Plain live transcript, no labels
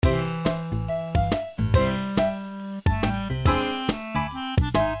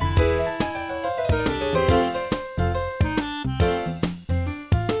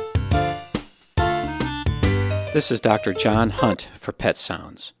This is Dr. John Hunt for Pet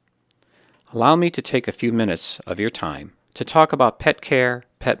Sounds. Allow me to take a few minutes of your time to talk about pet care,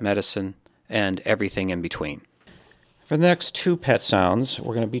 pet medicine, and everything in between. For the next two Pet Sounds,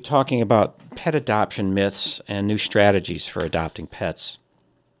 we're going to be talking about pet adoption myths and new strategies for adopting pets,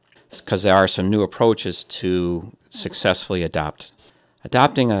 because there are some new approaches to successfully adopt.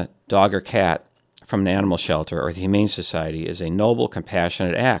 Adopting a dog or cat from an animal shelter or the Humane Society is a noble,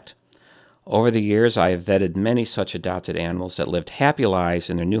 compassionate act. Over the years, I have vetted many such adopted animals that lived happy lives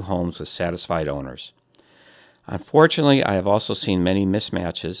in their new homes with satisfied owners. Unfortunately, I have also seen many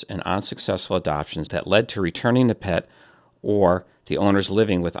mismatches and unsuccessful adoptions that led to returning the pet or the owners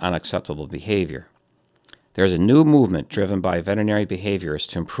living with unacceptable behavior. There is a new movement driven by veterinary behaviorists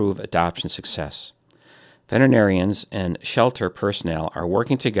to improve adoption success. Veterinarians and shelter personnel are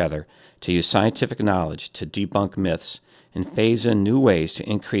working together to use scientific knowledge to debunk myths and phase in new ways to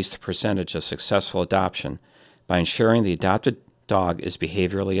increase the percentage of successful adoption by ensuring the adopted dog is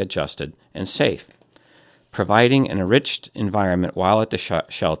behaviorally adjusted and safe. Providing an enriched environment while at the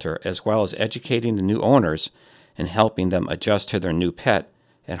shelter, as well as educating the new owners and helping them adjust to their new pet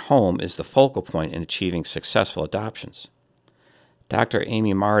at home, is the focal point in achieving successful adoptions. Dr.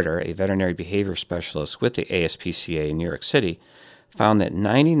 Amy Marder, a veterinary behavior specialist with the ASPCA in New York City, found that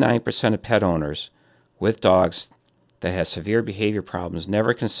 99% of pet owners with dogs that have severe behavior problems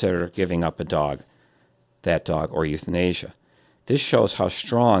never consider giving up that dog, or euthanasia. This shows how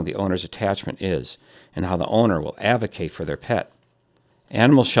strong the owner's attachment is and how the owner will advocate for their pet.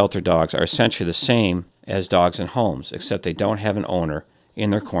 Animal shelter dogs are essentially the same as dogs in homes, except they don't have an owner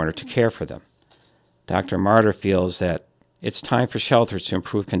in their corner to care for them. Dr. Marder feels that it's time for shelters to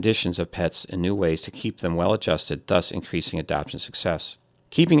improve conditions of pets in new ways to keep them well adjusted, thus increasing adoption success.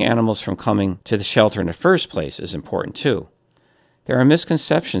 Keeping animals from coming to the shelter in the first place is important too. There are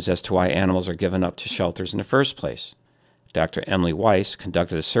misconceptions as to why animals are given up to shelters in the first place. Dr. Emily Weiss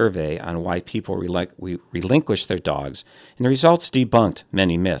conducted a survey on why people relinquish their dogs, and the results debunked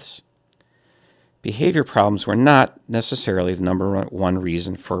many myths. Behavior problems were not necessarily the number one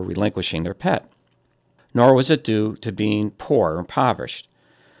reason for relinquishing their pet, nor was it due to being poor or impoverished.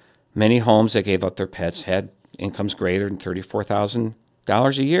 Many homes that gave up their pets had incomes greater than $34,000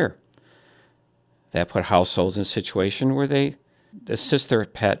 a year. That put households in a situation where they assist their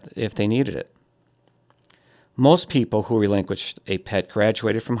pet if they needed it. Most people who relinquished a pet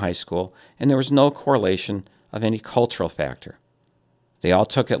graduated from high school, and there was no correlation of any cultural factor. They all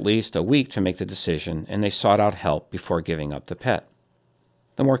took at least a week to make the decision, and they sought out help before giving up the pet.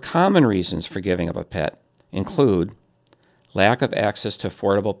 The more common reasons for giving up a pet include lack of access to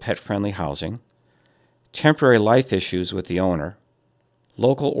affordable pet-friendly housing, temporary life issues with the owner,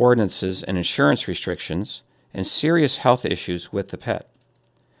 local ordinances and insurance restrictions, and serious health issues with the pet.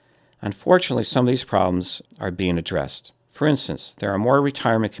 Unfortunately, some of these problems are being addressed. For instance, there are more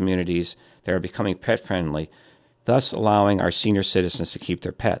retirement communities that are becoming pet-friendly, thus allowing our senior citizens to keep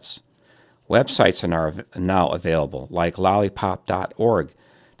their pets. Websites are now available, like lollipop.org,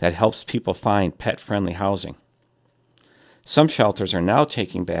 that helps people find pet-friendly housing. Some shelters are now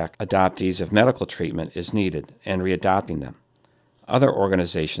taking back adoptees if medical treatment is needed and readopting them. Other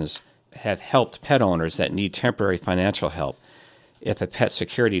organizations have helped pet owners that need temporary financial help if a pet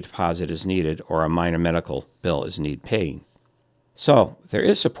security deposit is needed or a minor medical bill is paid. So, there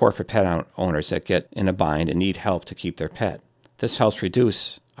is support for pet owners that get in a bind and need help to keep their pet. This helps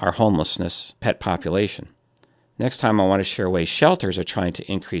reduce our homelessness pet population. Next time I want to share ways shelters are trying to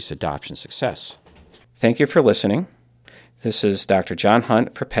increase adoption success. Thank you for listening. This is Dr. John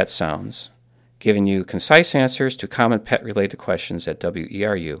Hunt for Pet Sounds, giving you concise answers to common pet-related questions at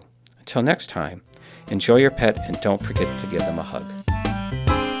WERU. Until next time, enjoy your pet and don't forget to give them a hug.